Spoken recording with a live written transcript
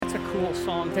cool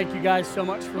song. Thank you guys so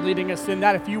much for leading us in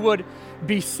that. If you would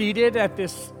be seated at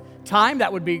this time,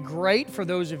 that would be great. For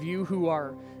those of you who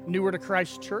are newer to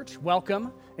Christ Church,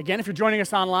 welcome. Again, if you're joining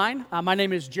us online, my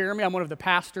name is Jeremy. I'm one of the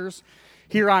pastors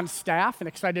here on staff and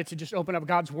excited to just open up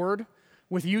God's Word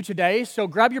with you today. So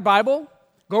grab your Bible,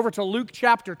 go over to Luke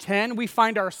chapter 10. We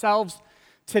find ourselves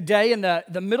today in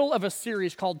the middle of a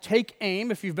series called Take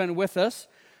Aim. If you've been with us,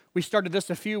 we started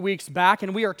this a few weeks back,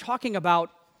 and we are talking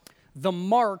about the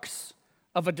marks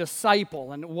of a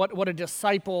disciple and what are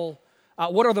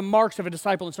the marks of a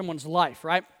disciple in someone's life,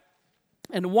 right?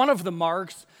 And one of the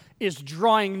marks is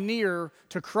drawing near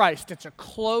to Christ. It's a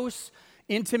close,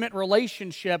 intimate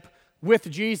relationship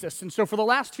with Jesus. And so for the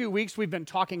last 2 weeks, we've been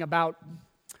talking about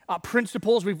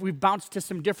principles. We've bounced to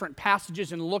some different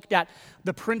passages and looked at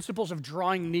the principles of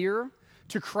drawing near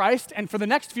to Christ. And for the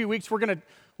next few weeks, we're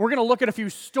gonna look at a few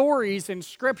stories in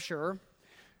Scripture,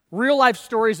 real-life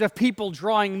stories of people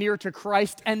drawing near to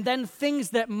Christ, and then things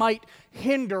that might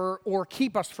hinder or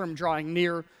keep us from drawing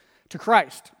near to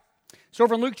Christ. So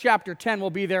over in Luke chapter 10, we'll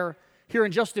be there here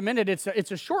in just a minute. It's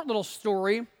a short little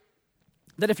story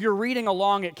that if you're reading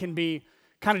along, it can be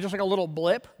kind of just like a little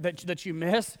blip that you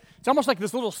miss. It's almost like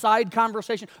this little side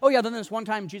conversation. Oh yeah, then this one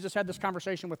time Jesus had this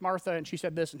conversation with Martha, and she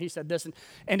said this, and he said this,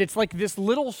 and it's like this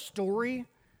little story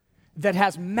that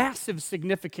has massive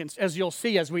significance, as you'll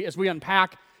see as we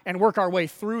unpack and work our way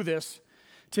through this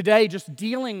today, just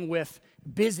dealing with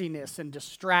busyness and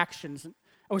distractions.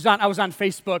 I was on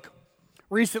Facebook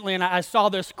recently, and I saw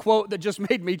this quote that just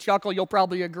made me chuckle. You'll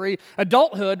probably agree.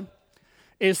 Adulthood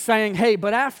is saying, hey,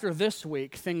 but after this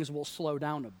week, things will slow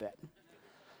down a bit.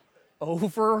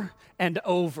 Over and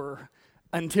over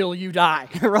until you die,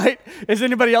 right? Has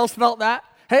anybody else felt that?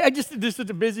 Hey, this is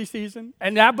a busy season,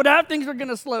 but now things are going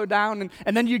to slow down,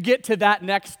 and then you get to that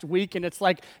next week, and it's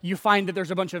like you find that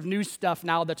there's a bunch of new stuff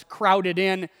now that's crowded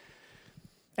in,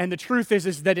 and the truth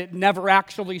is that it never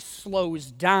actually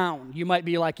slows down. You might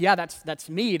be like, yeah, that's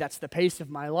me, that's the pace of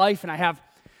my life, and I have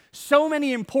so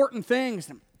many important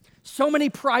things, so many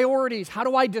priorities. How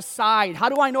do I decide? How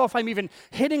do I know if I'm even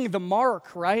hitting the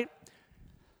mark, right?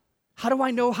 How do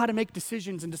I know how to make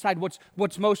decisions and decide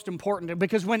what's most important?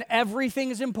 Because when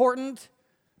everything is important,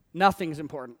 nothing's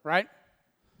important, right?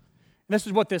 And this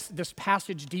is what this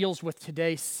passage deals with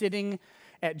today, sitting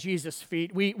at Jesus'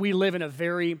 feet. We live in a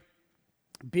very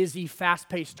busy,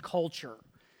 fast-paced culture.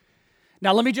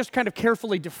 Now, let me just kind of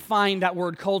carefully define that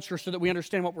word culture so that we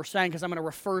understand what we're saying, because I'm going to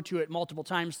refer to it multiple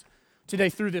times today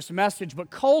through this message.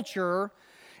 But culture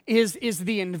is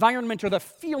the environment or the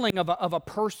feeling of a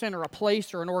person or a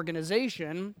place or an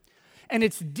organization, and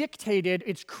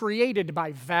it's created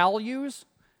by values,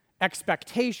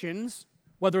 expectations,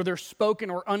 whether they're spoken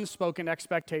or unspoken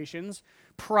expectations,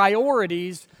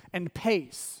 priorities, and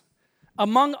pace.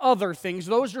 Among other things,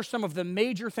 those are some of the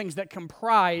major things that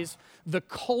comprise the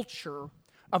culture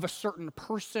of a certain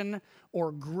person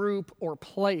or group or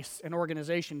place, an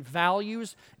organization.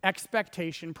 Values,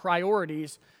 expectation,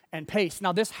 priorities, and pace.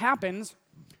 Now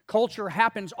culture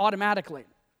happens automatically.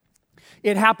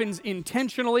 It happens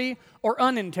intentionally or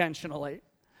unintentionally.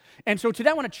 And so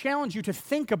today I want to challenge you to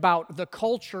think about the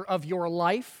culture of your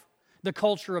life, the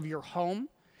culture of your home.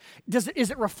 Is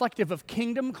it reflective of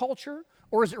kingdom culture,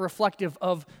 or is it reflective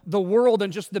of the world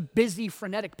and just the busy,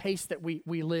 frenetic pace that we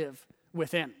live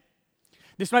within?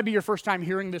 This might be your first time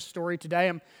hearing this story today.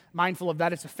 I'm mindful of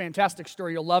that. It's a fantastic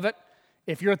story. You'll love it.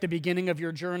 If you're at the beginning of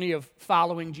your journey of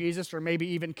following Jesus, or maybe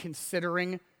even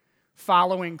considering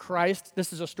following Christ,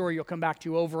 this is a story you'll come back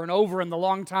to over and over. And the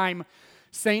long-time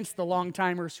saints, the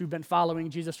long-timers who've been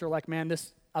following Jesus are like, man,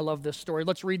 I love this story.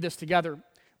 Let's read this together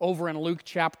over in Luke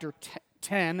chapter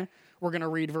 10. We're going to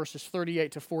read verses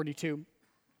 38 to 42.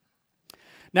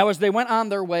 Now, as they went on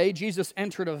their way, Jesus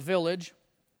entered a village,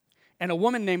 and a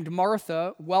woman named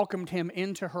Martha welcomed him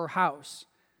into her house.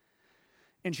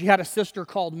 And she had a sister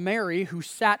called Mary who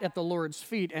sat at the Lord's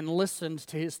feet and listened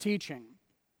to his teaching.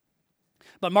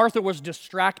 But Martha was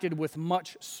distracted with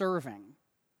much serving.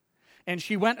 And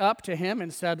she went up to him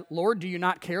and said, Lord, do you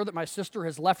not care that my sister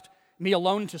has left me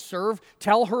alone to serve?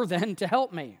 Tell her then to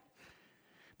help me.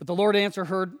 But the Lord answered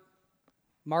her,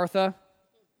 Martha,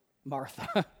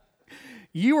 Martha,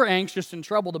 you are anxious and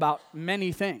troubled about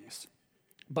many things,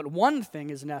 but one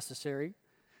thing is necessary.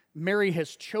 Mary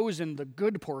has chosen the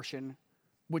good portion,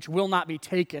 which will not be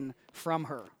taken from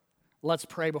her. Let's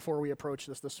pray before we approach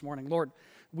this morning. Lord,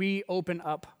 we open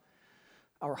up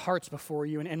our hearts before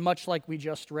you, and much like we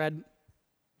just read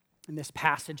in this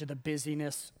passage of the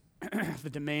busyness, the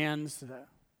demands,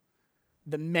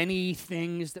 the many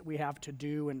things that we have to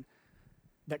do and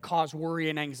that cause worry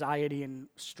and anxiety and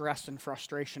stress and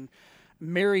frustration,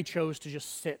 Mary chose to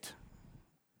just sit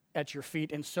at your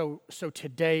feet. And so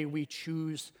today we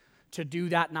choose to do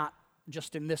that, not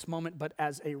just in this moment, but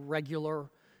as a regular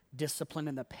discipline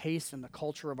in the pace and the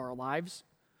culture of our lives.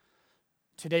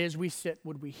 Today as we sit,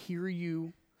 would we hear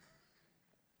you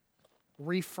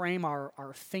reframe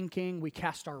our thinking? We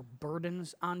cast our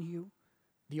burdens on you.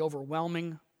 The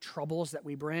overwhelming troubles that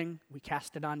we bring, we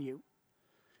cast it on you.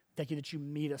 Thank you that you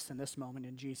meet us in this moment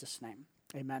in Jesus' name.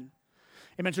 Amen.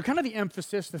 Amen. So kind of the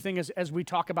emphasis, the thing is, as we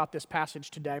talk about this passage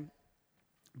today,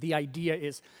 the idea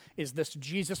is this: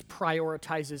 Jesus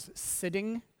prioritizes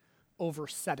sitting over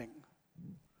setting.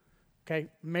 Okay?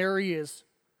 Mary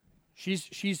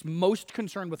she's most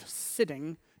concerned with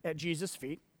sitting at Jesus'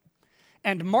 feet,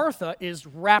 and Martha is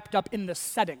wrapped up in the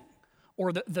setting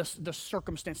or the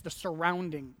circumstance, the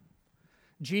surrounding.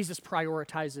 Jesus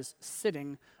prioritizes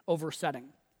sitting over setting.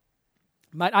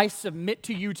 Might I submit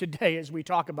to you today as we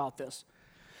talk about this,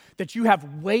 that you have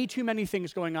way too many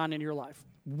things going on in your life,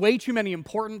 way too many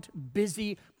important,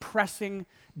 busy, pressing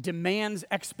demands,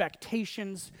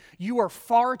 expectations. You are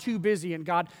far too busy, and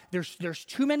God, there's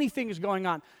too many things going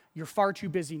on. You're far too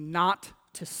busy not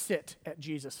to sit at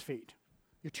Jesus' feet.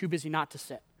 You're too busy not to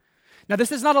sit. Now,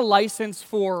 this is not a license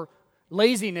for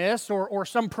laziness or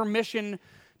some permission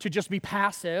to just be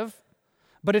passive,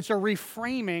 but it's a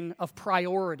reframing of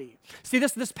priority. See,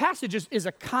 this passage is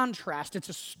a contrast. It's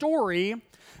a story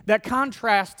that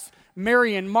contrasts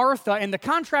Mary and Martha, and the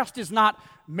contrast is not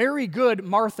Mary good,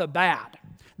 Martha bad.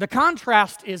 The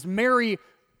contrast is Mary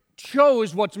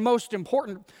chose what's most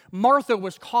important. Martha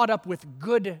was caught up with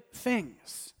good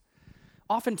things.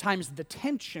 Oftentimes, the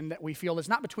tension that we feel is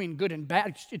not between good and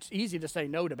bad. It's easy to say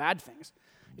no to bad things.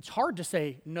 It's hard to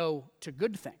say no to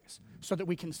good things so that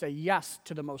we can say yes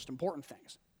to the most important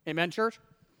things. Amen, church?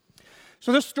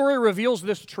 So this story reveals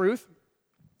this truth.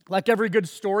 Like every good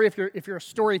story, if you're a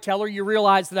storyteller, you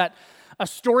realize that a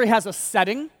story has a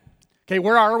setting. Okay,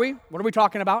 where are we? What are we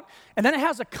talking about? And then it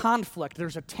has a conflict.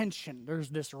 There's a tension. There's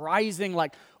this rising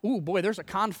like, ooh, boy, there's a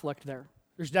conflict there.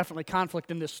 There's definitely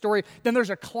conflict in this story. Then there's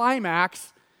a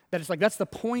climax that it's like that's the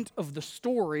point of the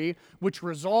story, which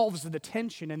resolves the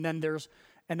tension, and then there's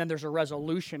a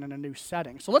resolution and a new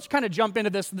setting. So let's kind of jump into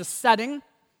the setting.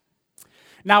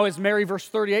 Now as Mary, verse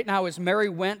 38, as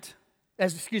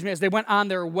they went on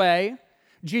their way,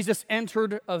 Jesus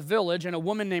entered a village, and a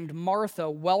woman named Martha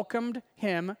welcomed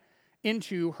him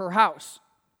into her house.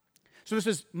 So this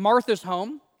is Martha's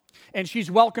home, and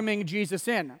she's welcoming Jesus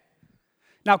in.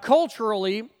 Now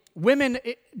culturally, women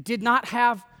did not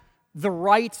have the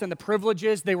rights and the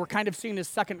privileges. They were kind of seen as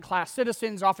second-class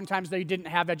citizens. Oftentimes they didn't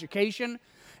have education.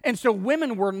 And so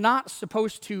women were not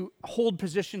supposed to hold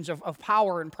positions of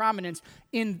power and prominence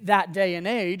in that day and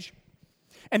age.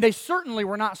 And they certainly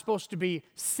were not supposed to be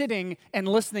sitting and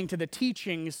listening to the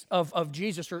teachings of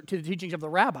Jesus or to the teachings of the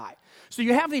rabbi. So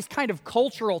you have these kind of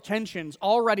cultural tensions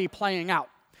already playing out.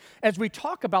 As we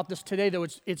talk about this today, though,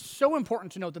 it's so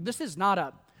important to note that this is not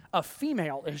a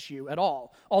female issue at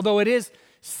all. Although it is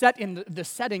set in the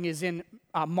setting is in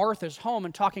Martha's home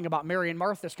and talking about Mary and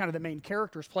Martha as kind of the main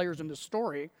characters, players in the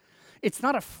story. It's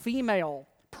not a female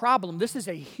problem. This is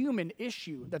a human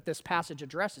issue that this passage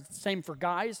addresses. It's the same for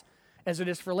guys as it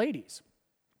is for ladies.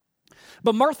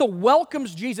 But Martha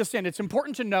welcomes Jesus in. It's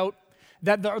important to note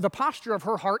that the posture of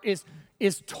her heart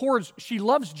is towards, she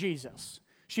loves Jesus.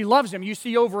 She loves him. You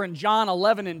see over in John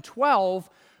 11 and 12,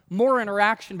 more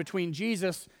interaction between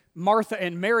Jesus, Martha,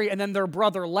 and Mary, and then their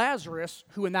brother Lazarus,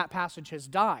 who in that passage has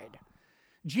died.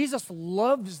 Jesus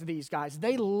loves these guys.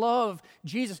 They love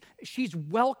Jesus. She's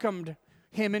welcomed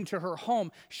him into her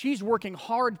home. She's working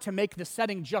hard to make the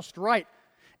setting just right,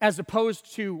 as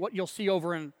opposed to what you'll see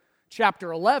over in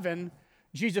chapter 11,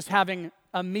 Jesus having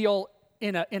a meal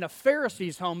in a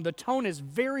Pharisee's home. The tone is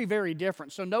very, very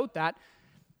different. So note that.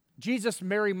 Jesus,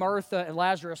 Mary, Martha, and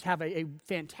Lazarus have a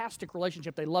fantastic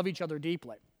relationship. They love each other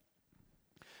deeply.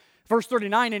 Verse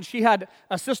 39, and she had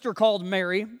a sister called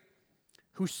Mary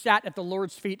who sat at the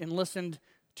Lord's feet and listened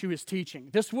to his teaching.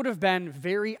 This would have been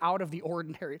very out of the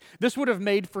ordinary. This would have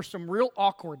made for some real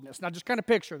awkwardness. Now just kind of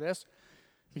picture this.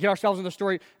 To get ourselves in the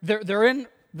story, they're in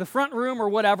the front room or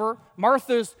whatever.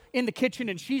 Martha's in the kitchen,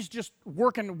 and she's just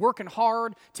working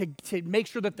hard to make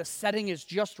sure that the setting is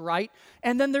just right.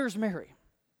 And then there's Mary.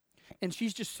 And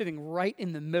she's just sitting right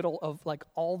in the middle of like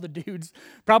all the dudes.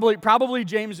 Probably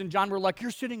James and John were like, you're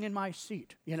sitting in my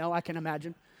seat. I can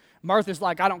imagine. Martha's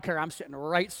like, I don't care. I'm sitting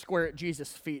right square at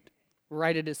Jesus' feet,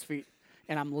 right at his feet.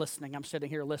 And I'm listening. I'm sitting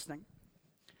here listening.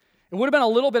 It would have been a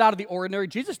little bit out of the ordinary.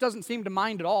 Jesus doesn't seem to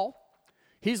mind at all.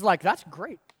 He's like, that's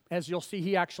great. As you'll see,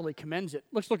 he actually commends it.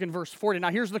 Let's look in verse 40.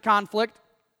 Now here's the conflict.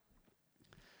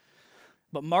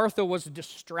 But Martha was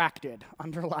distracted.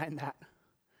 Underline that.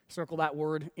 Circle that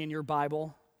word in your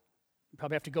Bible. You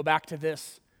probably have to go back to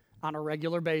this on a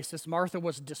regular basis. Martha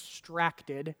was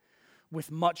distracted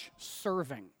with much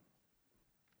serving.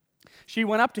 She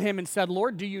went up to him and said,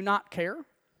 "Lord, do you not care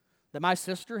that my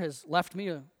sister has left me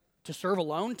to serve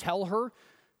alone? Tell her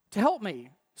to help me."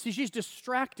 See, she's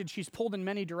distracted. She's pulled in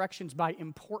many directions by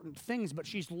important things, but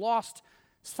she's lost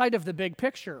sight of the big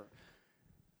picture.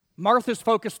 Martha's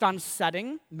focused on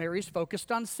setting. Mary's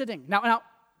focused on sitting. Now,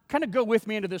 kind of go with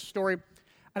me into this story.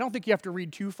 I don't think you have to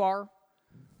read too far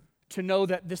to know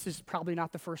that this is probably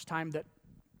not the first time that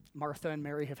Martha and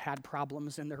Mary have had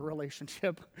problems in their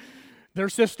relationship. They're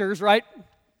sisters, right?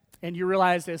 And you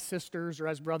realize as sisters or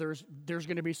as brothers, there's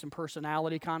going to be some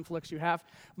personality conflicts you have.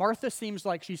 Martha seems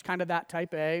like she's kind of that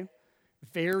type A.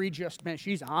 Man,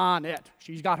 she's on it.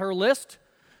 She's got her list.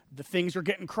 The things are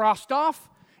getting crossed off.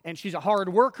 And she's a hard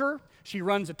worker. She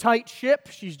runs a tight ship.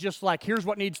 She's just like, here's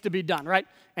what needs to be done, right?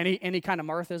 Any kind of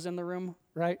Marthas in the room,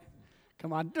 right?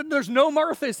 Come on. There's no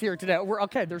Marthas here today.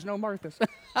 Okay, there's no Marthas.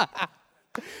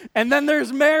 And then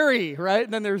there's Mary, right?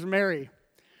 And then there's Mary.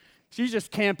 She's just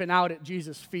camping out at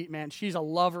Jesus' feet, man. She's a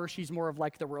lover. She's more of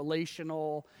like the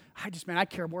relational. I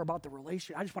care more about the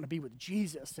relation. I just want to be with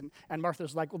Jesus. And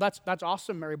Martha's like, well, that's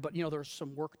awesome, Mary, but, there's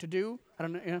some work to do. I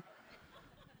don't know,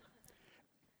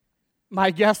 My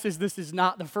guess is this is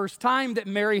not the first time that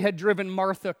Mary had driven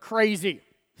Martha crazy.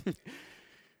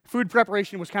 Food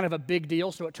preparation was kind of a big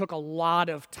deal, so it took a lot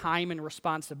of time and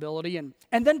responsibility. And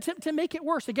then to make it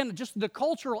worse, again, just the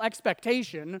cultural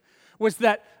expectation was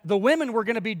that the women were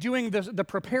going to be doing the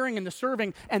preparing and the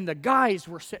serving, and the guys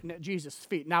were sitting at Jesus'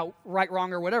 feet. Now, right,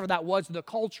 wrong, or whatever, that was the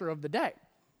culture of the day.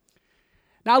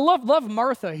 Now, I love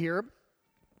Martha here.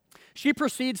 She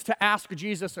proceeds to ask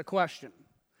Jesus a question.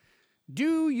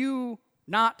 Do you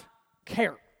not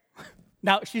care?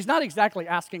 Now, she's not exactly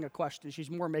asking a question.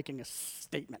 She's more making a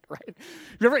statement, right?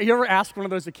 You ever ask one of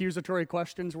those accusatory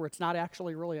questions where it's not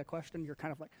actually really a question? You're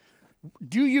kind of like,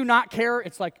 do you not care?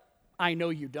 It's like, I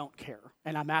know you don't care,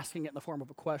 and I'm asking it in the form of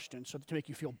a question so to make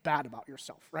you feel bad about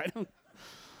yourself, right?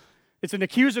 It's an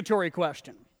accusatory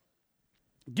question.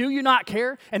 Do you not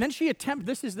care? And then she attempts,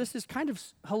 this is kind of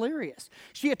hilarious.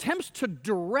 She attempts to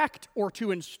direct or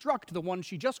to instruct the one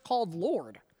she just called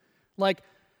Lord. Like,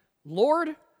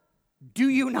 Lord, do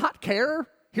you not care?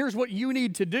 Here's what you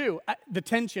need to do. The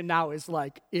tension now is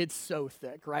like, it's so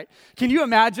thick, right? Can you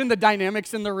imagine the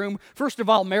dynamics in the room? First of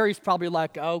all, Mary's probably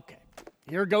like, okay,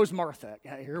 here goes Martha.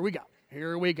 Here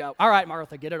we go. All right,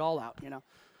 Martha, get it all out,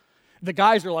 The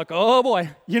guys are like, oh boy,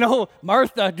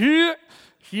 Martha,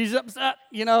 she's upset,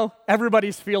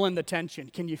 Everybody's feeling the tension.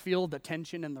 Can you feel the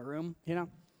tension in the room,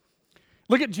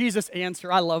 Look at Jesus'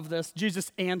 answer. I love this.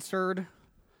 Jesus answered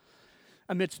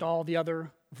amidst all the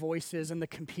other voices and the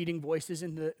competing voices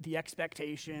and the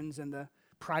expectations and the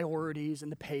priorities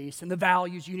and the pace and the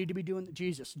values you need to be doing.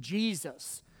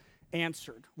 Jesus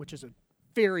answered, which is a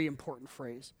very important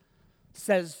phrase.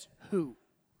 Says who?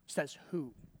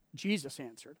 Jesus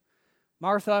answered.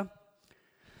 Martha,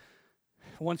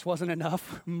 once wasn't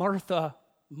enough. Martha,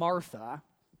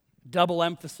 double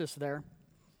emphasis there.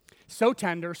 So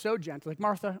tender, so gentle. Like,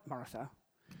 Martha.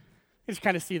 You just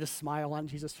kind of see the smile on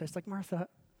Jesus' face. Like, Martha.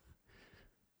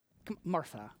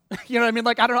 You know what I mean?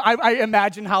 Like, I don't know. I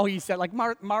imagine how he said, like,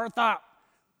 Martha.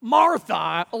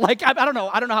 Like, I don't know.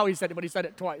 I don't know how he said it, but he said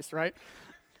it twice, right?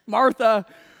 Martha,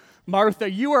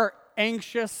 you are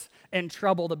anxious and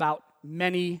troubled about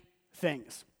many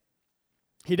things.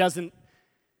 He doesn't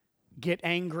get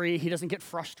angry. He doesn't get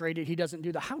frustrated. He doesn't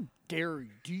do the, how dare you?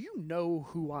 Do you know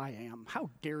who I am? How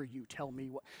dare you tell me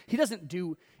what? He doesn't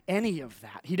do any of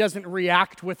that. He doesn't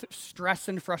react with stress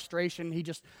and frustration. He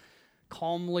just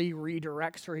calmly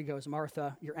redirects her. He goes,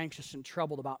 Martha, you're anxious and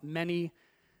troubled about many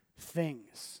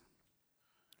things.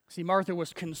 See, Martha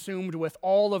was consumed with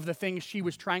all of the things she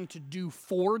was trying to do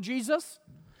for Jesus,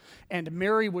 and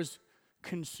Mary was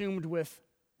consumed with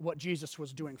what Jesus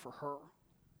was doing for her.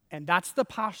 And that's the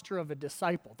posture of a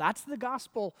disciple. That's the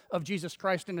gospel of Jesus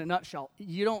Christ in a nutshell.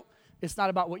 It's not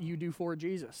about what you do for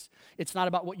Jesus. It's not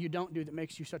about what you don't do that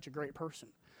makes you such a great person.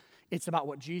 It's about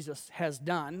what Jesus has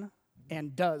done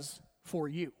and does for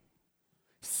you.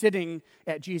 Sitting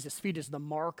at Jesus' feet is the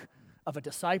mark of a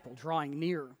disciple drawing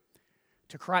near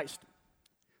to Christ.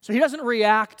 So he doesn't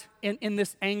react in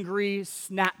this angry,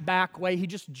 snap-back way. He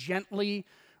just gently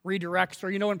redirects.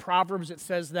 Or in Proverbs it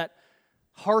says that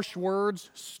harsh words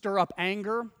stir up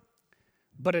anger,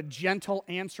 but a gentle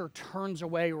answer turns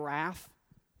away wrath,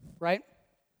 right?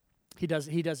 He does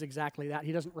exactly that.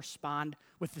 He doesn't respond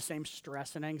with the same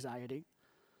stress and anxiety.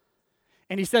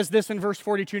 And he says this in verse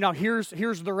 42. Now, here's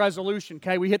the resolution,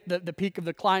 okay? We hit the peak of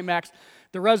the climax.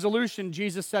 The resolution,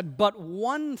 Jesus said, but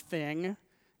one thing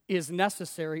is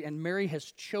necessary, and Mary has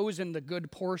chosen the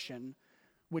good portion,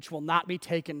 which will not be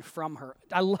taken from her.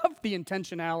 I love the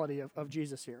intentionality of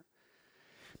Jesus here.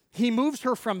 He moves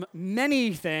her from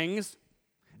many things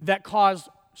that cause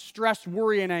stress,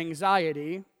 worry, and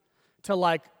anxiety to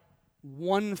like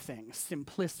one thing,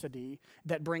 simplicity,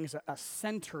 that brings a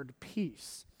centered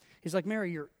peace. He's like,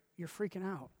 Mary, you're freaking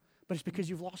out. But it's because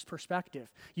you've lost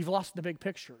perspective. You've lost the big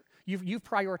picture. You've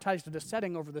prioritized the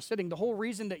setting over the sitting. The whole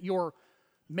reason that you're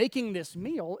making this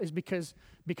meal is because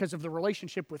of the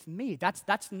relationship with me.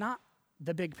 That's not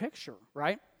the big picture,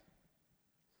 right?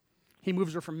 He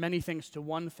moves her from many things to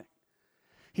one thing.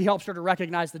 He helps her to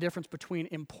recognize the difference between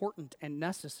important and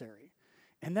necessary.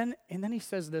 And then he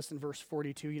says this in verse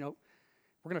 42.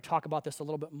 We're going to talk about this a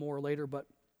little bit more later, but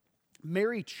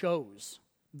Mary chose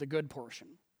the good portion.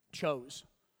 Chose.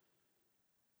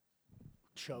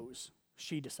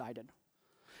 She decided.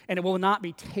 And it will not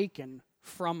be taken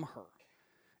from her.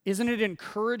 Isn't it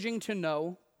encouraging to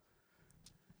know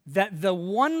that the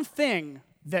one thing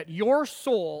that your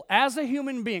soul, as a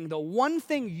human being, the one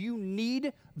thing you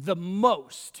need the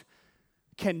most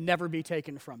can never be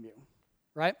taken from you,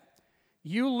 right?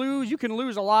 You can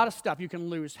lose a lot of stuff. You can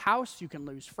lose house, you can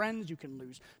lose friends, you can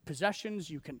lose possessions,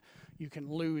 you can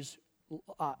lose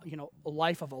a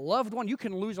life of a loved one. You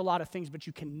can lose a lot of things, but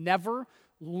you can never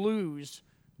lose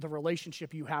the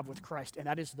relationship you have with Christ, and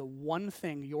that is the one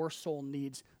thing your soul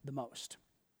needs the most.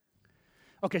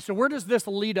 Okay, so where does this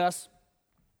lead us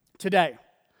today?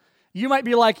 You might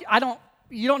be like,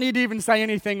 you don't need to even say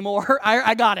anything more.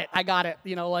 I got it.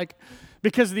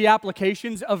 Because the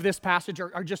applications of this passage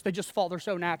they just fall, they're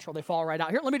so natural, they fall right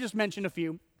out. Here, let me just mention a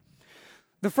few.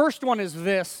 The first one is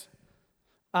this.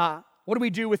 What do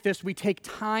we do with this? We take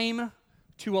time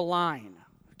to align.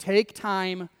 Take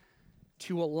time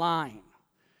to align.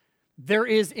 There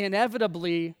is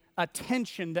inevitably a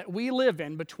tension that we live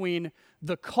in between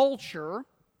the culture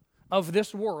of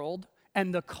this world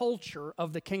and the culture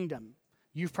of the kingdom.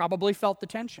 You've probably felt the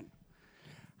tension.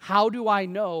 How do I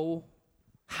know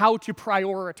how to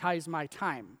prioritize my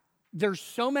time? There's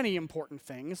so many important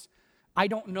things. I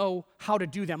don't know how to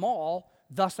do them all,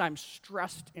 thus I'm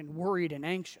stressed and worried and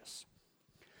anxious.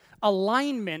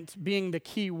 Alignment being the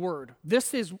key word.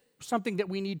 This is something that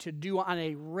we need to do on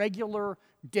a regular,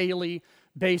 daily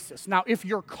basis. Now, if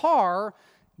your car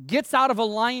gets out of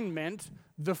alignment,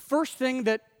 the first thing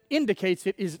that indicates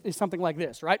it is something like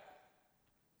this, right?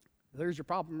 There's your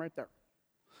problem right there.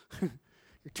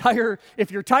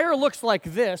 If your tire looks like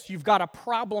this, you've got a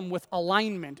problem with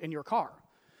alignment in your car.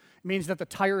 It means that the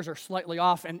tires are slightly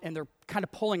off and they're kind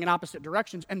of pulling in opposite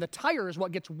directions, and the tire is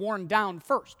what gets worn down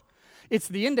first. It's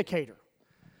the indicator.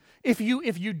 If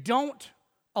you don't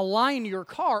align your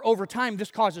car over time, this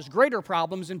causes greater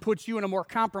problems and puts you in a more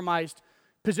compromised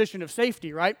position of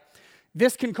safety, right?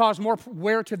 This can cause more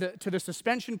wear to the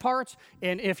suspension parts,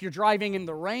 and if you're driving in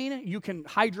the rain, you can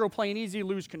hydroplane easy,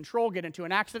 lose control, get into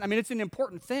an accident. I mean, it's an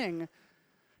important thing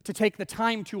to take the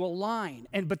time to align.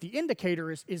 But the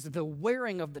indicator is the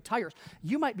wearing of the tires.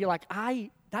 You might be like,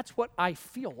 that's what I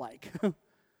feel like.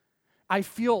 I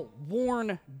feel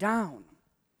worn down.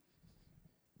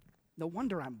 No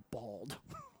wonder I'm bald.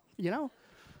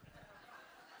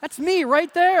 That's me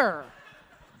right there.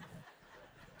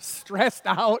 Stressed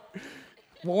out,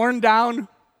 worn down,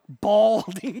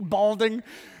 balding.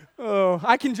 Oh,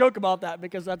 I can joke about that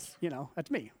because that's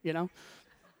me,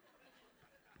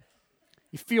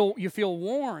 You feel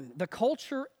worn. The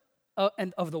culture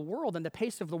of the world and the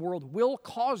pace of the world will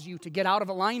cause you to get out of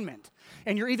alignment.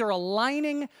 And you're either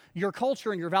aligning your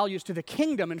culture and your values to the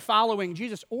kingdom and following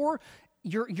Jesus, or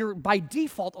you're by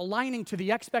default aligning to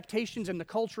the expectations and the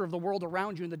culture of the world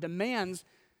around you and the demands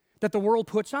that the world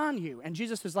puts on you. And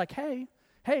Jesus is like, hey,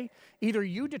 either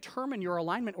you determine your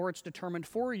alignment or it's determined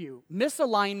for you.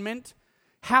 Misalignment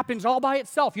happens all by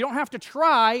itself. You don't have to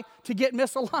try to get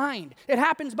misaligned. It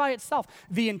happens by itself.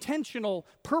 The intentional,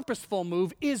 purposeful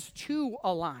move is to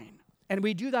align. And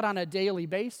we do that on a daily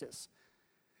basis.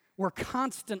 We're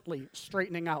constantly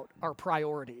straightening out our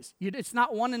priorities. It's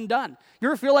not one and done. You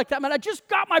ever feel like that? Man, I just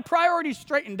got my priorities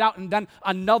straightened out, and then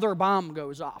another bomb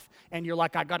goes off. And you're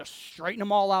like, I got to straighten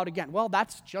them all out again. Well,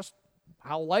 that's just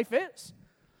how life is.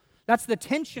 That's the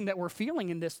tension that we're feeling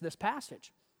in this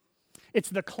passage. It's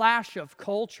the clash of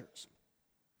cultures.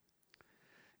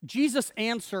 Jesus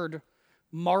answered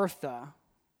Martha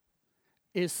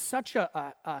is such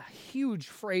a huge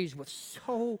phrase with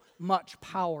so much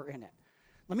power in it.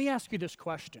 Let me ask you this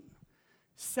question.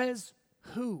 Says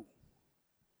who?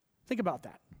 Think about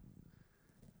that.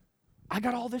 I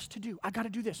got all this to do. I got to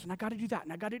do this, and I got to do that,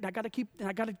 and I got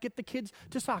to get the kids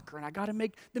to soccer, and I got to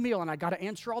make the meal, and I got to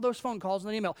answer all those phone calls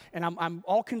and the email, and I'm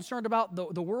all concerned about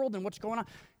the world and what's going on,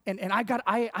 and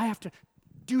I have to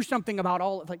do something about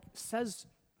all. Like, says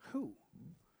who?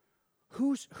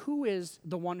 Who is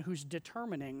the one who's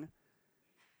determining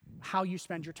how you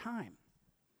spend your time?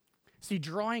 See,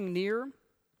 drawing near,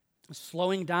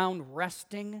 slowing down,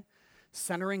 resting,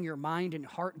 centering your mind and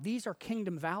heart, these are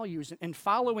kingdom values, and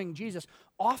following Jesus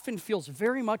often feels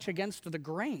very much against the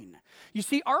grain. You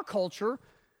see, our culture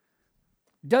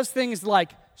does things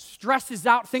like stresses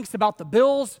out, thinks about the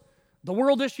bills, the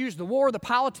world issues, the war, the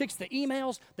politics, the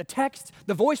emails, the texts,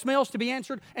 the voicemails to be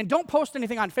answered, and don't post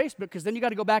anything on Facebook, because then you got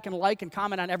to go back and like and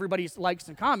comment on everybody's likes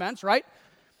and comments, right?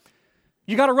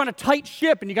 You got to run a tight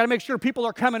ship, and you got to make sure people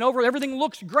are coming over. Everything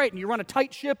looks great, and you run a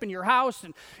tight ship in your house,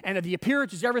 and the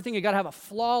appearance is everything. You got to have a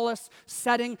flawless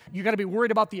setting. You got to be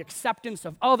worried about the acceptance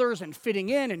of others and fitting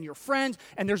in and your friends.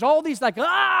 And there's all these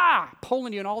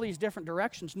pulling you in all these different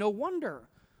directions. No wonder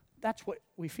that's what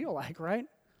we feel like, right?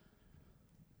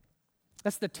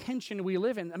 That's the tension we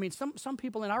live in. I mean, some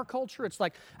people in our culture, it's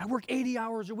like, I work 80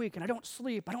 hours a week and I don't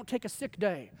sleep. I don't take a sick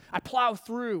day. I plow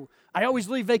through. I always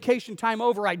leave vacation time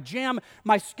over. I jam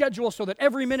my schedule so that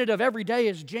every minute of every day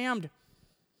is jammed.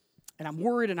 And I'm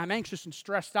worried and I'm anxious and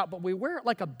stressed out, but we wear it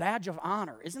like a badge of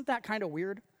honor. Isn't that kind of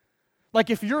weird?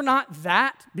 Like, if you're not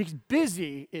that, because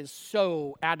busy is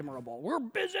so admirable. We're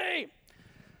busy.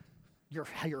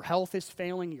 Your health is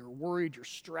failing, you're worried, you're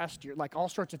stressed, you're like all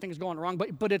sorts of things going wrong,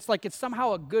 but it's like it's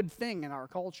somehow a good thing in our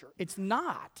culture. It's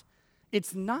not.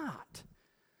 It's not.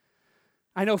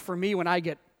 I know for me, when I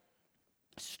get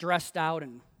stressed out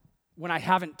and when I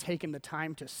haven't taken the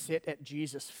time to sit at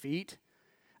Jesus' feet,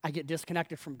 I get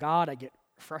disconnected from God, I get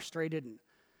frustrated, and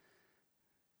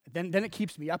then it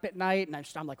keeps me up at night, and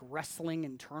I'm like wrestling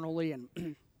internally,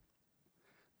 and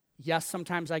yes,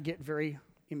 sometimes I get very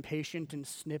impatient and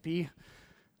snippy.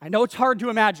 I know it's hard to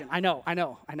imagine. I know,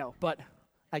 but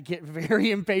I get very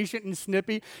impatient and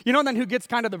snippy. You know, and then who gets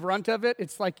kind of the brunt of it?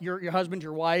 It's like your husband,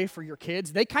 your wife, or your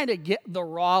kids. They kind of get the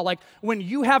raw, like when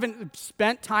you haven't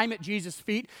spent time at Jesus'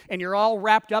 feet and you're all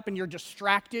wrapped up and you're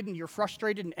distracted and you're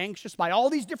frustrated and anxious by all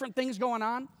these different things going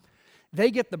on,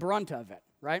 they get the brunt of it,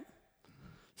 right?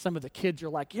 Some of the kids are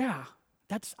like, yeah,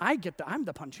 I'm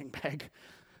the punching bag.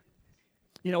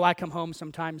 You know, I come home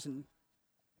sometimes and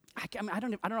I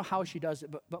don't know how she does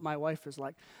it, but my wife is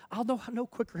like, I'll no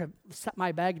quicker have set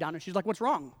my bag down. And she's like, what's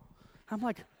wrong? I'm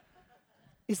like,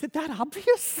 is it that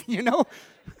obvious? You know?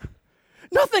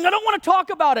 Nothing, I don't want to talk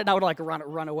about it. And I would like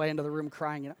run away into the room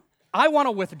crying, you know? I want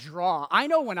to withdraw. I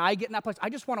know when I get in that place, I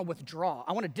just want to withdraw.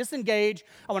 I want to disengage.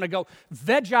 I want to go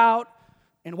veg out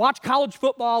and watch college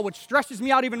football, which stresses me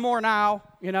out even more now,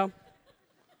 you know?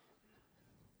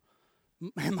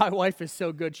 And my wife is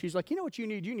so good. She's like, you know what you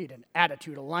need? You need an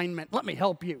attitude alignment. Let me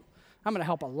help you. I'm going to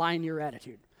help align your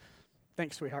attitude.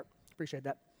 Thanks, sweetheart. Appreciate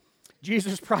that.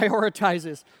 Jesus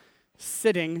prioritizes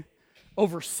sitting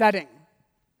over setting.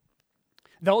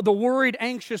 The worried,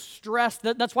 anxious, stressed,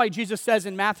 that's why Jesus says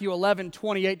in Matthew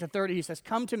 11:28-30, he says,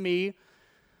 come to me,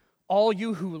 all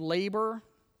you who labor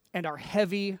and are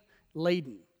heavy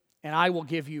laden, and I will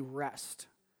give you rest.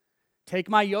 Take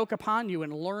my yoke upon you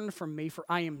and learn from me, for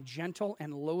I am gentle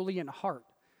and lowly in heart,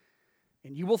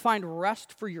 and you will find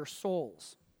rest for your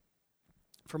souls.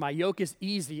 For my yoke is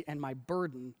easy and my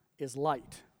burden is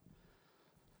light.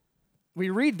 We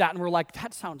read that and we're like,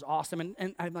 that sounds awesome.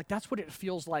 And I'm like, that's what it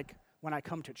feels like when I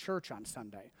come to church on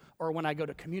Sunday or when I go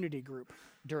to community group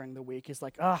during the week. It's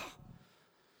like, I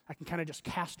can kind of just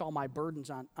cast all my burdens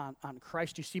on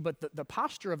Christ. You see, but the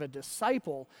posture of a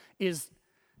disciple is,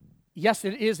 yes,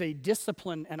 it is a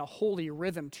discipline and a holy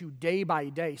rhythm to day by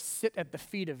day sit at the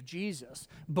feet of Jesus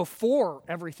before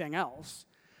everything else,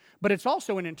 but it's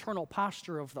also an internal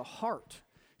posture of the heart.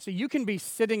 So you can be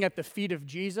sitting at the feet of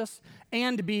Jesus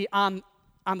and be on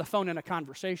the phone in a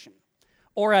conversation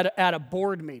or at a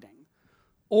board meeting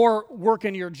or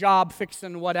working your job,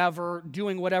 fixing whatever,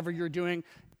 doing whatever you're doing,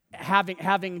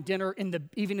 having dinner,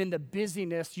 even in the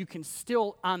busyness, you can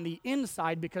still, on the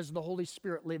inside, because the Holy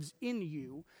Spirit lives in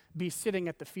you, be sitting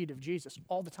at the feet of Jesus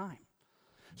all the time.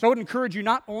 So I would encourage you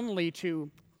not only to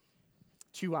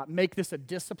make this a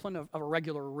discipline of a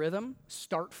regular rhythm,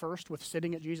 start first with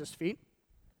sitting at Jesus' feet,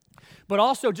 but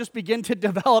also just begin to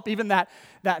develop even that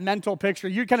mental picture.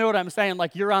 You kind of know what I'm saying,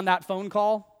 like you're on that phone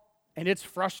call and it's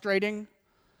frustrating,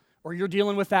 or you're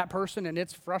dealing with that person and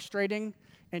it's frustrating,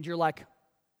 and you're like,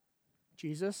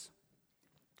 Jesus,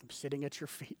 I'm sitting at your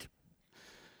feet,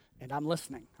 and I'm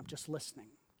listening. I'm just listening.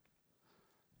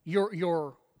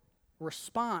 Your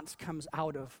response comes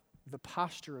out of the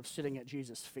posture of sitting at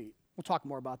Jesus' feet. We'll talk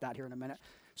more about that here in a minute.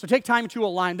 So take time to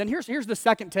align. Then here's the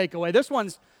second takeaway.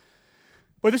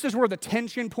 This is where the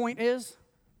tension point is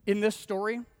in this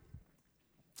story.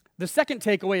 The second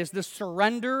takeaway is this: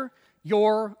 surrender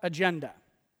your agenda.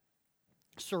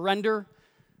 Surrender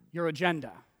your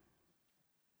agenda.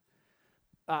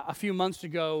 A few months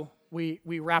ago, we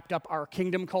wrapped up our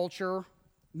Kingdom Culture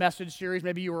message series.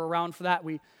 Maybe you were around for that.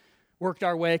 We worked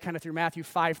our way kind of through Matthew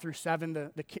 5 through 7,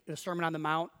 the Sermon on the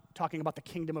Mount, talking about the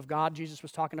kingdom of God Jesus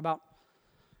was talking about.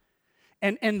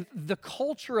 And the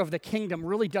culture of the kingdom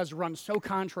really does run so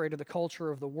contrary to the culture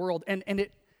of the world. And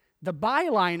the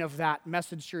byline of that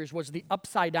message series was the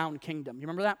upside-down kingdom. You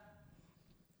remember that?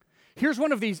 Here's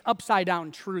one of these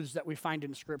upside-down truths that we find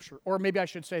in Scripture. Or maybe I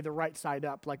should say the right side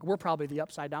up. Like, we're probably the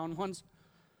upside-down ones.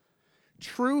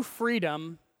 True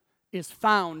freedom is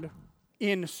found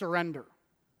in surrender.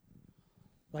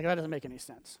 Like, that doesn't make any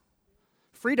sense.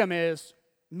 Freedom is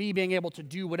me being able to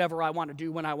do whatever I want to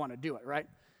do when I want to do it, right?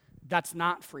 That's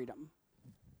not freedom.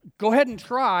 Go ahead and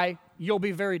try, you'll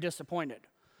be very disappointed.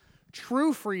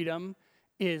 True freedom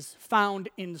is found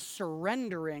in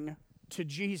surrendering to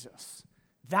Jesus.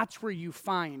 That's where you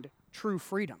find true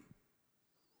freedom.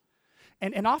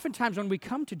 And oftentimes when we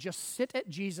come to just sit at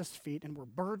Jesus' feet and we're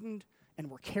burdened and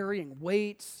we're carrying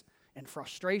weights and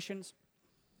frustrations,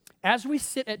 as we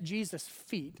sit at Jesus'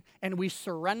 feet and we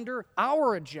surrender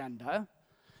our agenda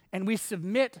and we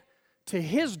submit to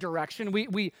his direction,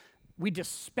 we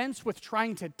dispense with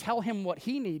trying to tell him what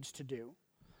he needs to do.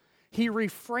 He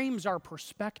reframes our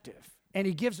perspective and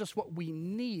he gives us what we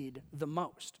need the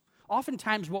most.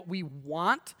 Oftentimes what we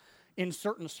want in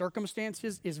certain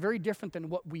circumstances is very different than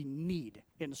what we need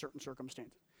in certain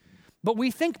circumstances. But we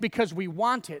think because we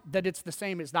want it that it's the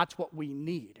same as that's what we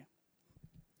need.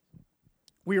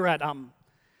 We were at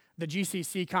the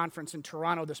GCC conference in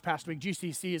Toronto this past week.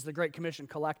 GCC is the Great Commission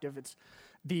Collective. It's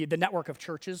the network of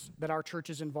churches that our church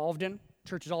is involved in,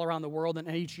 churches all around the world,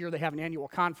 and each year they have an annual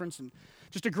conference, and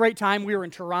just a great time. We were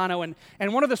in Toronto, and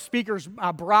one of the speakers,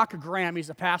 Brock Graham, he's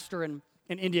a pastor in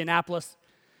Indianapolis.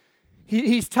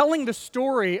 He's telling the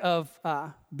story of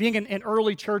being an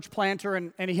early church planter,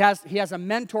 and he has a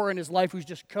mentor in his life who's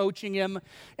just coaching him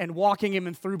and walking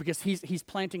him through because he's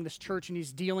planting this church and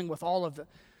he's dealing with all of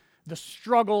the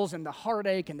struggles and the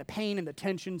heartache and the pain and the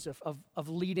tensions of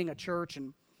leading a church.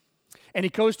 And he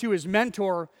goes to his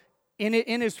mentor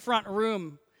in his front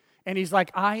room, and he's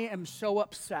like, I am so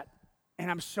upset,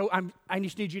 and I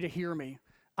just need you to hear me.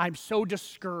 I'm so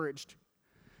discouraged.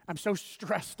 I'm so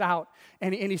stressed out.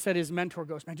 And he said, his mentor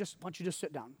goes, man, why don't you just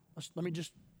sit down? Let me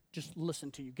just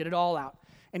listen to you. Get it all out.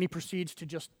 And he proceeds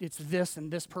to it's this, and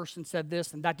this person said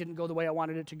this, and that didn't go the way I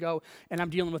wanted it to go, and I'm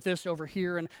dealing with this over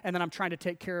here, and then I'm trying to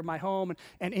take care of my home.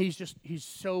 And he's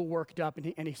so worked up.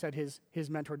 And he said his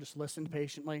mentor just listened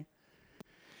patiently.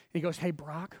 And he goes, hey,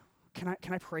 Brock, can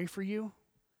I pray for you?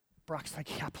 Brock's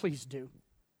like, yeah, please do.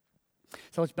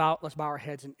 So let's bow our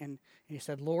heads. And he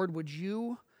said, Lord, would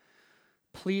you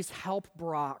please help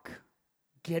Brock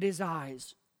get his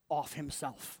eyes off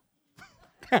himself?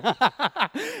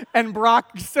 And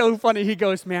Brock, so funny, he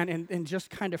goes, man, and just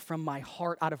kind of from my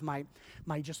heart, out of my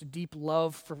just deep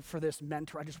love for this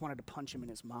mentor, I just wanted to punch him in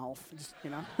his mouth,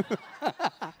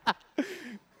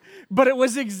 But it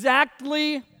was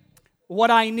exactly what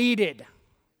I needed.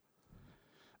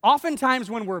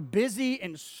 Oftentimes when we're busy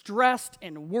and stressed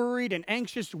and worried and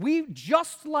anxious, we,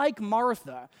 just like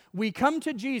Martha, we come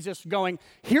to Jesus going,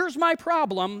 here's my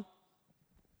problem,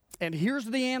 and here's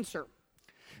the answer.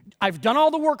 I've done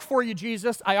all the work for you,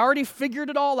 Jesus. I already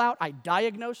figured it all out. I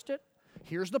diagnosed it.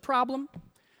 Here's the problem,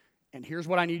 and here's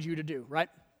what I need you to do, right?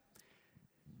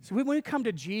 So when we come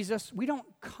to Jesus, we don't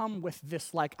come with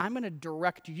this like, I'm going to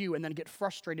direct you and then get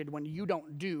frustrated when you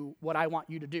don't do what I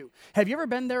want you to do. Have you ever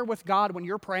been there with God when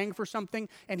you're praying for something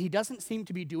and he doesn't seem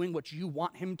to be doing what you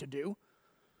want him to do?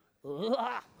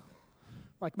 Ugh.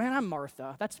 Like, man, I'm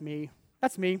Martha. That's me.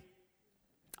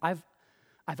 I've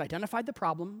identified the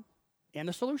problem and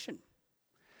the solution.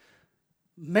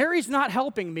 Mary's not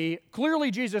helping me.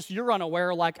 Clearly, Jesus, you're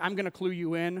unaware, like, I'm going to clue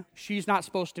you in. She's not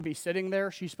supposed to be sitting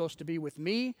there. She's supposed to be with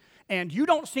me. And you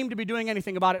don't seem to be doing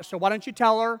anything about it, so why don't you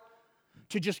tell her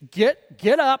to just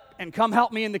get up and come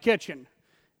help me in the kitchen?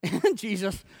 And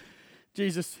Jesus,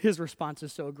 his response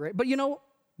is so great. But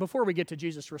before we get to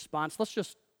Jesus' response, let's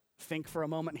just think for a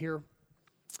moment here.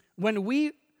 When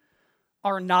we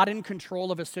are not in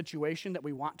control of a situation that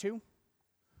we want to,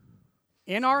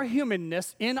 in our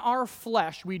humanness, in our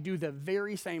flesh, we do the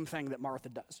very same thing that Martha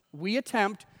does. We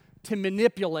attempt to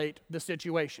manipulate the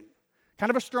situation. Kind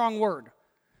of a strong word,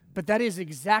 but that is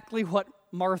exactly what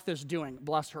Martha's doing,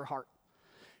 bless her heart.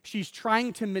 She's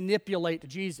trying to manipulate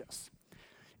Jesus.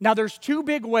 Now, there's two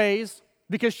big ways,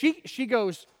 because she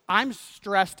goes, I'm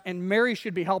stressed and Mary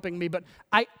should be helping me, but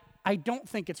I don't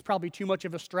think it's probably too much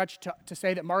of a stretch to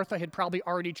say that Martha had probably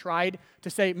already tried to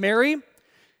say, Mary,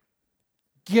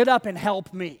 get up and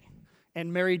help me.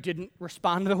 And Mary didn't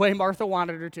respond the way Martha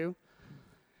wanted her to.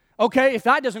 Okay, if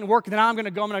that doesn't work, then I'm going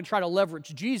to try to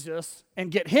leverage Jesus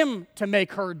and get him to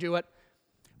make her do it.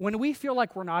 When we feel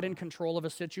like we're not in control of a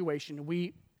situation,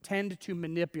 we tend to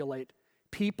manipulate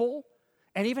people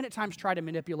and even at times try to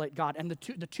manipulate God. And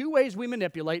the two ways we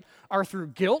manipulate are through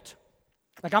guilt.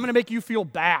 Like, I'm going to make you feel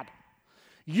bad.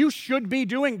 You should be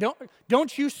doing,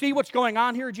 don't you see what's going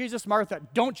on here, Jesus? Martha,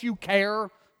 don't you care?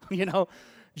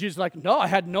 Jesus is like, no, I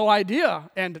had no idea.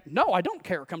 And no, I don't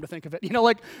care, come to think of it.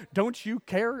 Don't you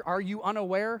care? Are you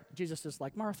unaware? Jesus is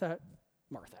like, Martha.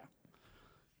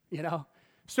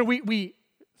 So we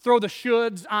throw the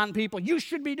shoulds on people. You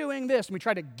should be doing this. And we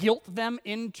try to guilt them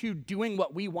into doing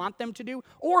what we want them to do.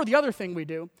 Or the other thing we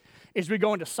do is we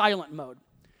go into silent mode.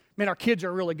 Man, our kids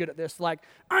are really good at this. Like,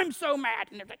 I'm so mad.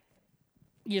 And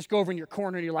you just go over in your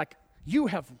corner and you're like, you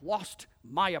have lost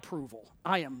my approval.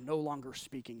 I am no longer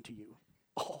speaking to you.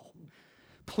 Oh,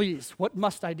 please, what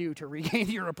must I do to regain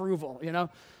your approval, And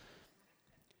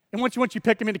once you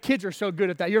pick them in, the kids are so good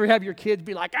at that. You ever have your kids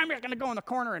be like, I'm just going to go in the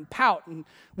corner and pout. And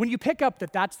when you pick up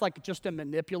that that's like just a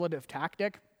manipulative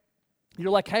tactic,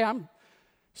 you're like, hey, I'm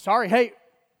sorry. Hey,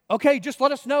 okay, just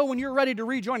let us know when you're ready to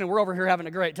rejoin. And we're over here having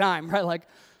a great time, right?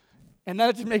 And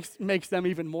that just makes them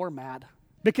even more mad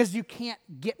because you can't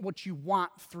get what you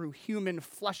want through human,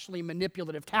 fleshly,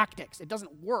 manipulative tactics. It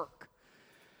doesn't work.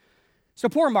 So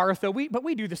poor Martha, but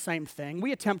we do the same thing.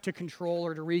 We attempt to control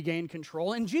or to regain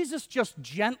control, and Jesus just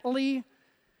gently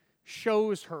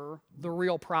shows her the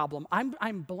real problem.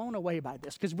 I'm blown away by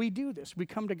this because we do this. We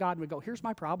come to God and we go, here's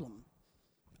my problem.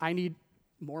 I need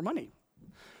more money,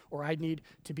 or I need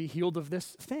to be healed of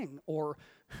this thing, or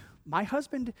my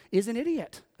husband is an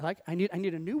idiot. Like, I need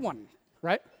a new one,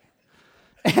 right?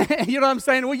 You know what I'm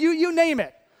saying? Well, you name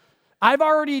it. I've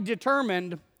already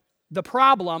determined the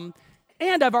problem,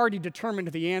 and I've already determined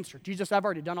the answer. Jesus, I've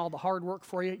already done all the hard work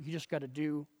for you. You just got to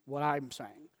do what I'm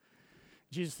saying.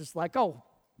 Jesus is like, oh,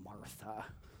 Martha.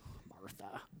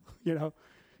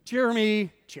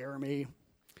 Jeremy.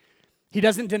 He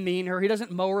doesn't demean her. He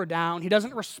doesn't mow her down. He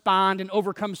doesn't respond and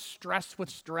overcome stress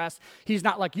with stress. He's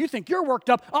not like, you think you're worked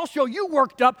up. I'll show you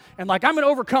worked up. And like, I'm going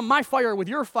to overcome my fire with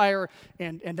your fire.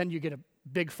 And then you get a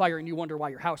big fire and you wonder why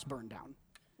your house burned down,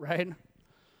 right?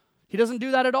 He doesn't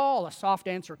do that at all. A soft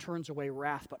answer turns away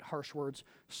wrath, but harsh words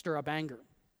stir up anger.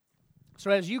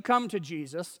 So as you come to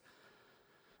Jesus,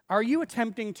 are you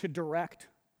attempting to direct?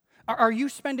 Are you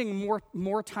spending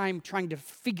more time trying to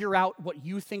figure out what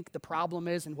you think the problem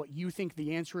is and what you think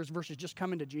the answer is versus just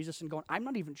coming to Jesus and going, I'm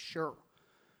not even sure.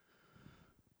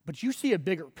 But you see a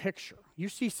bigger picture. You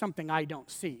see something I don't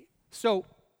see. So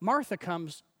Martha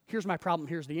comes, here's my problem,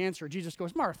 here's the answer. Jesus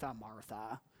goes, Martha,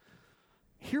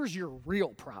 here's your real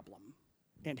problem,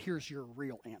 and here's your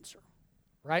real answer,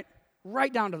 right?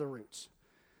 Right down to the roots.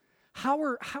 How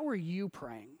are you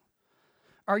praying?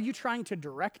 Are you trying to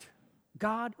direct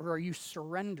God, or are you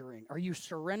surrendering? Are you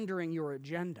surrendering your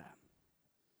agenda?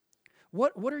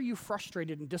 What are you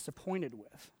frustrated and disappointed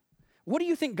with? What do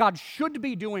you think God should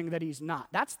be doing that he's not?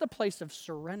 That's the place of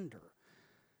surrender.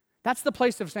 That's the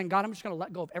place of saying, God, I'm just going to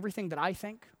let go of everything that I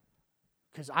think,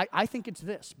 because I think it's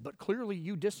this, but clearly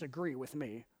you disagree with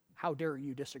me. How dare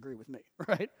you disagree with me,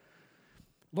 right?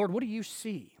 Lord, what do you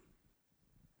see?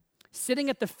 Sitting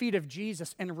at the feet of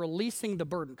Jesus and releasing the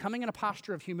burden, coming in a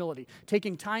posture of humility,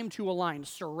 taking time to align,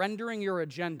 surrendering your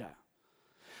agenda.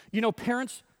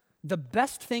 Parents, the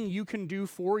best thing you can do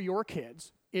for your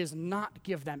kids is not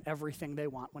give them everything they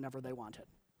want whenever they want it.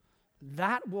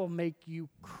 That will make you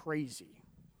crazy.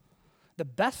 The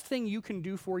best thing you can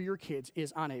do for your kids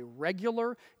is on a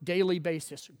regular, daily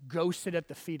basis, go sit at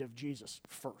the feet of Jesus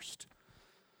first.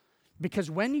 Because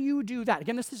when you do that,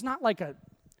 again, this is not like a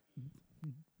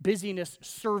busyness,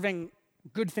 serving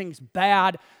good things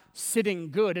bad,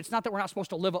 sitting good. It's not that we're not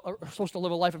supposed to live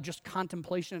a life of just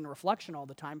contemplation and reflection all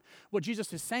the time. What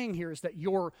Jesus is saying here is that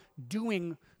your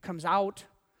doing comes out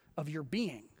of your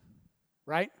being,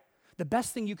 right? The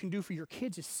best thing you can do for your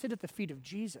kids is sit at the feet of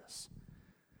Jesus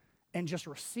and just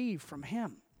receive from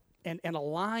him and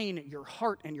align your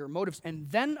heart and your motives and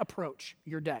then approach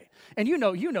your day. And you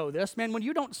know this, man, when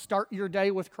you don't start your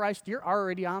day with Christ, you're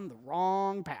already on the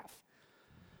wrong path.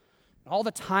 All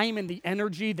the time and the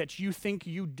energy that you think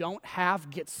you don't have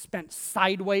gets spent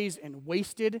sideways and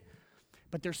wasted.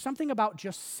 But there's something about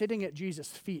just sitting at Jesus'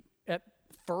 feet at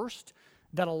first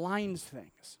that aligns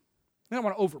things. I don't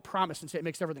want to overpromise and say it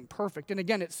makes everything perfect. And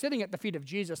again, it's sitting at the feet of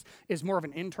Jesus is more of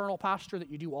an internal posture that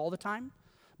you do all the time,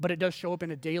 but it does show up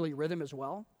in a daily rhythm as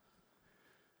well.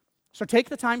 So take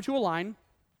the time to align,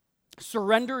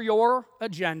 surrender your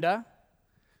agenda,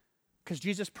 because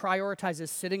Jesus prioritizes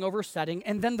sitting over setting.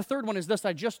 And then the third one is this,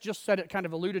 I just said it, kind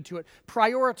of alluded to it.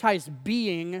 Prioritize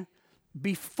being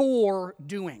before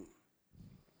doing.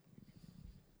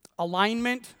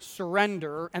 Alignment,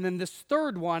 surrender, and then this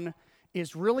third one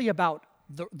is really about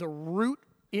the root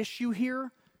issue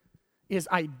here is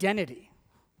identity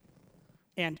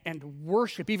and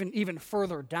worship, even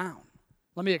further down.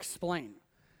 Let me explain.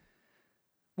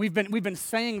 We've been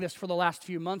saying this for the last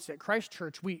few months at Christ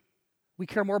Church. We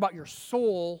care more about your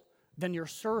soul than your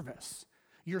service.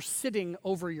 You're sitting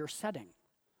over your setting.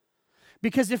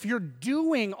 Because if you're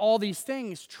doing all these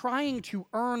things, trying to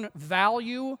earn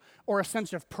value or a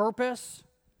sense of purpose,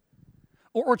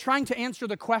 or trying to answer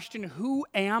the question, who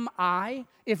am I?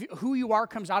 If who you are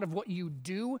comes out of what you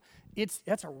do,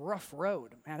 that's a rough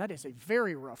road. Man, that is a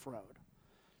very rough road.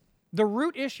 The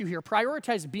root issue here,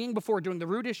 prioritize being before doing, the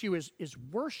root issue is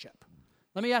worship.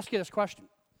 Let me ask you this question.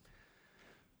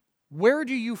 Where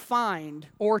do you find,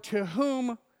 or to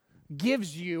whom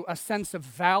gives you a sense of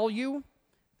value,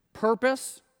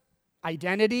 purpose,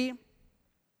 identity?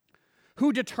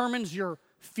 Who determines your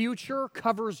future,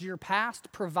 covers your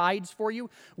past, provides for you?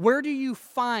 Where do you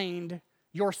find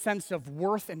your sense of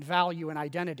worth and value and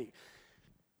identity?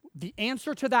 The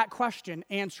answer to that question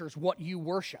answers what you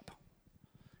worship.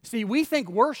 See, we think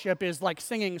worship is like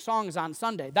singing songs on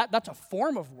Sunday. That's a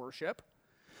form of worship.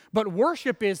 But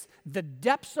worship is the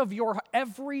depths of your,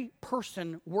 every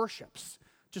person worships.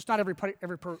 Just not every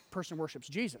person worships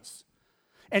Jesus.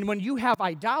 And when you have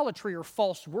idolatry or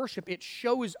false worship, it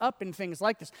shows up in things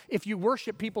like this. If you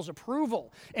worship people's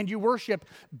approval, and you worship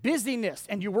busyness,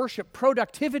 and you worship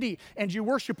productivity, and you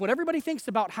worship what everybody thinks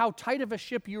about how tight of a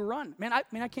ship you run.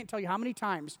 I can't tell you how many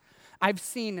times I've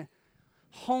seen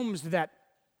homes that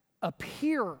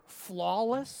appear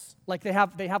flawless, like they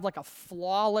have like a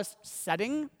flawless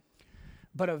setting,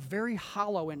 but a very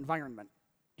hollow environment.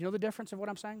 You know the difference of what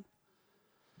I'm saying?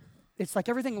 It's like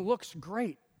everything looks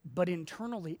great, but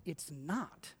internally it's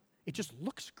not. It just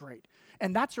looks great.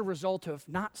 And that's a result of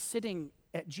not sitting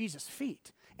at Jesus'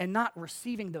 feet and not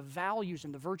receiving the values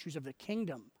and the virtues of the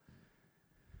kingdom.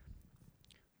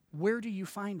 Where do you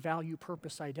find value,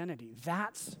 purpose, identity?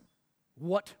 That's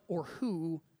what or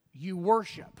who you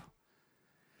worship.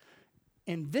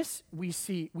 And this, we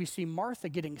see Martha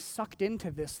getting sucked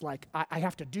into this, like, I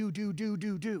have to do.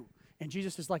 And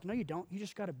Jesus is like, no, you don't. You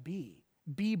just got to be.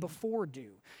 Be before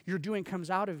do. Your doing comes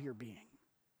out of your being.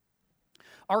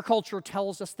 Our culture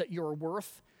tells us that your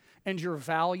worth and your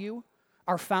value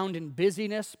are found in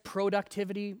busyness,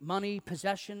 productivity, money,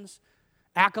 possessions,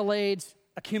 accolades,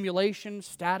 accumulation,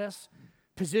 status,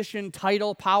 position,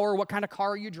 title, power, what kind of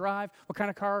car you drive, what kind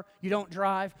of car you don't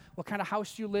drive, what kind of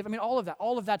house you live. I mean, all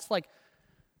of that's like,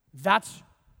 that's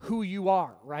who you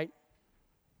are, right?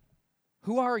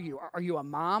 Who are you? Are you a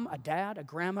mom, a dad, a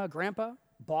grandma, a grandpa,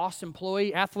 boss,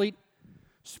 employee, athlete,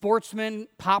 sportsman,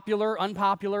 popular,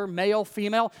 unpopular, male,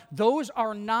 female? Those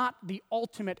are not the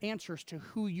ultimate answers to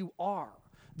who you are.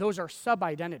 Those are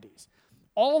sub-identities.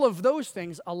 All of those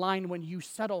things align when you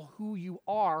settle who you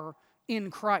are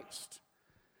in Christ.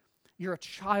 You're a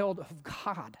child of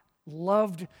God,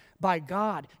 loved by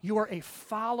God. You are a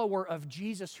follower of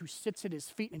Jesus who sits at his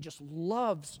feet and just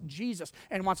loves Jesus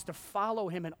and wants to follow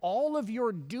him. And all of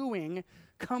your doing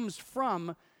comes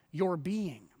from your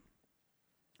being.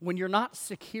 When you're not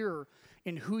secure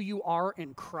in who you are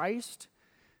in Christ,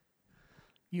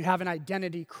 you have an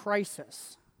identity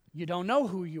crisis. You don't know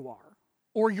who you are.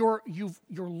 Or you're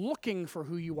looking for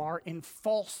who you are in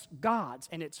false gods,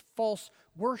 and it's false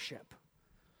worship.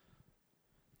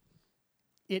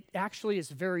 It actually is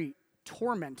very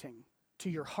tormenting to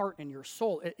your heart and your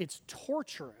soul. It's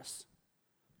torturous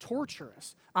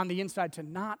on the inside to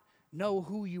not know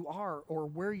who you are or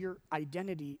where your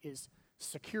identity is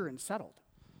secure and settled.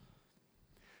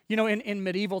 You know, in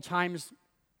medieval times,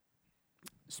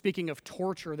 speaking of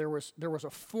torture, there was a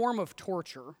form of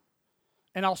torture,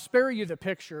 and I'll spare you the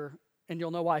picture, and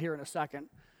you'll know why here in a second.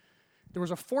 There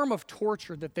was a form of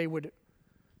torture that they would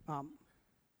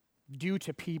do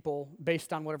to people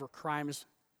based on whatever crimes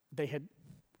they had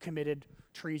committed,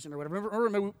 treason or whatever.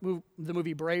 Remember the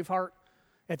movie Braveheart?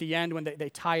 At the end when they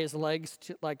tie his legs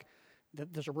to, like,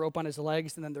 there's a rope on his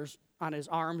legs, and then there's on his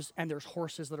arms, and there's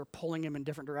horses that are pulling him in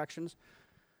different directions.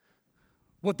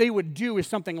 What they would do is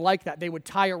something like that. They would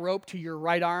tie a rope to your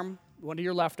right arm, one to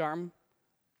your left arm,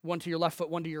 one to your left foot,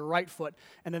 one to your right foot,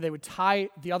 and then they would tie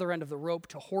the other end of the rope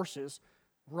to horses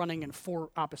running in 4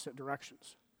 opposite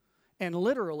directions. And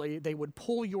literally, they would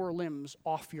pull your limbs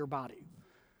off your body,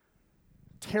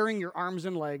 tearing your arms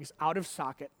and legs out of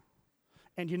socket.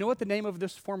 And you know what the name of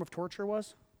this form of torture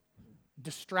was?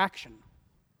 Distraction.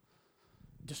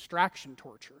 Distraction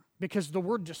torture. Because the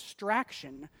word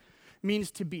distraction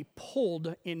means to be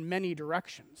pulled in many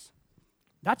directions.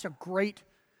 That's a great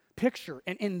picture.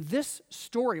 And in this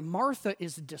story, Martha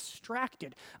is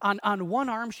distracted. On one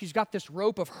arm, she's got this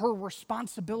rope of her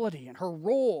responsibility and her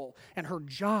role and her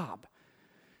job.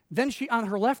 Then on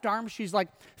her left arm, she's like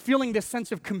feeling this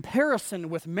sense of comparison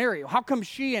with Mary. How come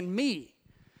she and me?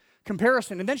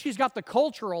 Comparison. And then she's got the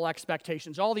cultural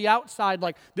expectations, all the outside,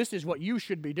 like, this is what you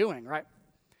should be doing, right?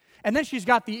 And then she's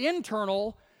got the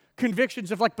internal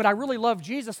convictions of like, but I really love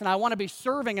Jesus and I want to be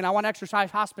serving and I want to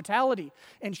exercise hospitality.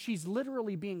 And she's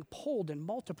literally being pulled in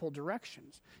multiple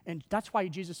directions. And that's why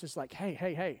Jesus is like,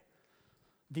 hey.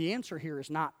 The answer here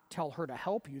is not tell her to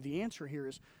help you. The answer here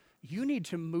is you need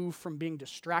to move from being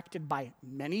distracted by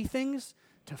many things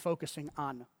to focusing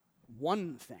on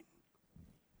one thing.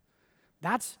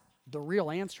 That's the real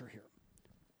answer here.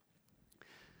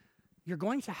 You're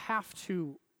going to have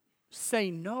to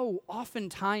say no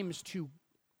oftentimes to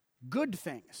good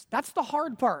things. That's the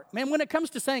hard part. Man, when it comes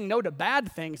to saying no to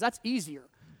bad things, that's easier.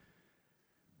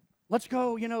 Let's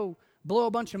go, blow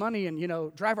a bunch of money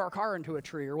and, drive our car into a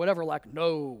tree or whatever. Like,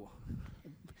 no.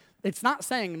 It's not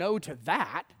saying no to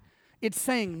that. It's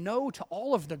saying no to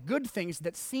all of the good things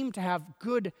that seem to have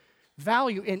good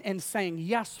value and saying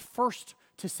yes first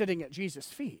to sitting at Jesus'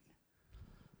 feet.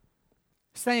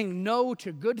 Saying no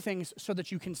to good things so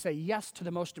that you can say yes to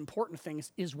the most important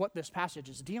things is what this passage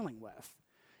is dealing with.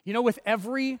 With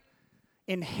every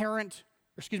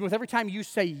time you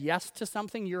say yes to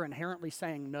something, you're inherently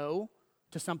saying no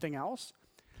to something else.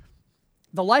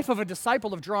 The life of a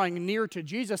disciple of drawing near to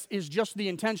Jesus is just the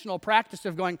intentional practice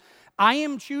of going, I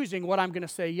am choosing what I'm going to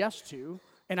say yes to,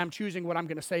 and I'm choosing what I'm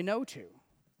going to say no to.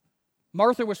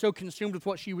 Martha was so consumed with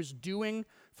what she was doing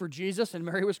for Jesus, and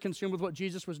Mary was consumed with what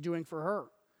Jesus was doing for her.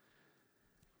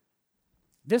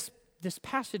 This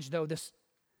passage, though,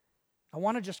 I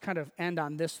want to just kind of end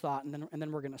on this thought, and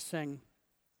then we're going to sing.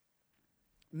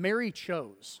 Mary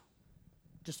chose.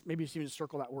 Just maybe even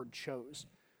circle that word chose.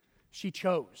 She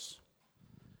chose.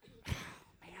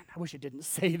 Man, I wish it didn't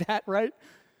say that, right?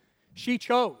 She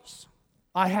chose.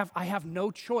 I have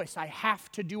no choice. I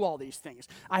have to do all these things.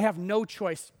 I have no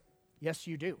choice. Yes,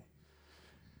 you do.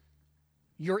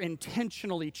 You're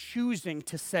intentionally choosing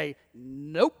to say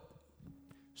nope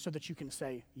so that you can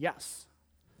say yes.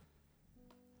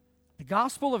 The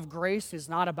gospel of grace is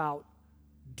not about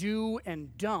do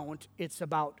and don't. It's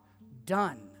about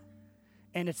done.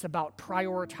 And it's about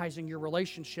prioritizing your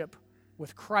relationship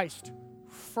with Christ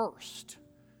first.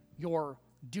 Your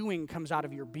doing comes out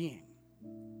of your being.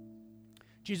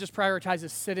 Jesus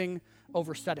prioritizes sitting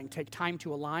over setting. Take time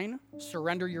to align,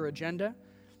 surrender your agenda,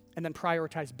 and then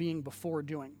prioritize being before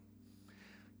doing.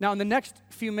 Now, in the next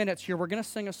few minutes here, we're going to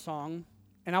sing a song,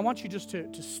 and I want you just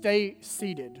to stay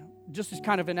seated, just as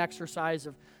kind of an exercise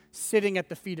of sitting at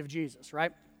the feet of Jesus,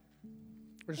 right?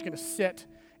 We're just going to sit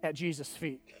at Jesus'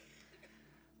 feet.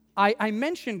 I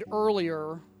mentioned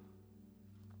earlier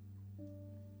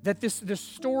that this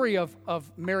story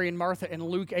of Mary and Martha in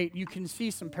Luke 8, you can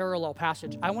see some parallel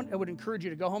passage. I would encourage you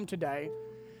to go home today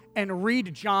and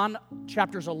read John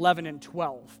chapters 11 and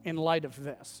 12 in light of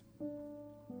this.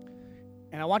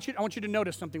 And I want you to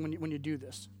notice something when you do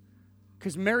this,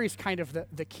 because Mary's kind of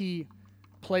the key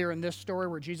player in this story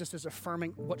where Jesus is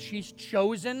affirming what she's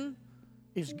chosen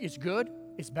is good,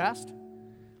 is best.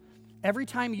 Every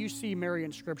time you see Mary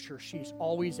in Scripture, she's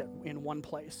always in one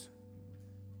place.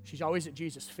 She's always at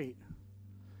Jesus' feet.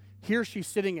 Here she's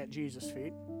sitting at Jesus'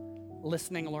 feet,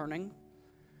 listening, learning.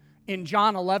 In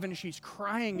John 11, she's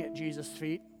crying at Jesus'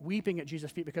 feet, weeping at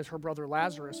Jesus' feet because her brother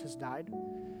Lazarus has died.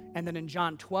 And then in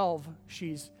John 12,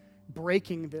 she's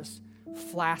breaking this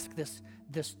flask,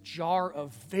 this jar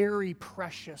of very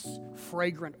precious,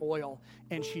 fragrant oil,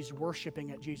 and she's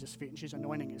worshiping at Jesus' feet, and she's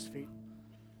anointing his feet.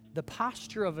 The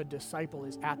posture of a disciple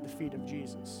is at the feet of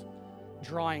Jesus,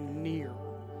 drawing near.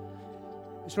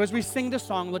 So as we sing this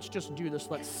song, let's just do this.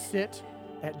 Let's sit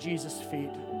at Jesus'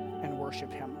 feet and worship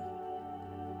him.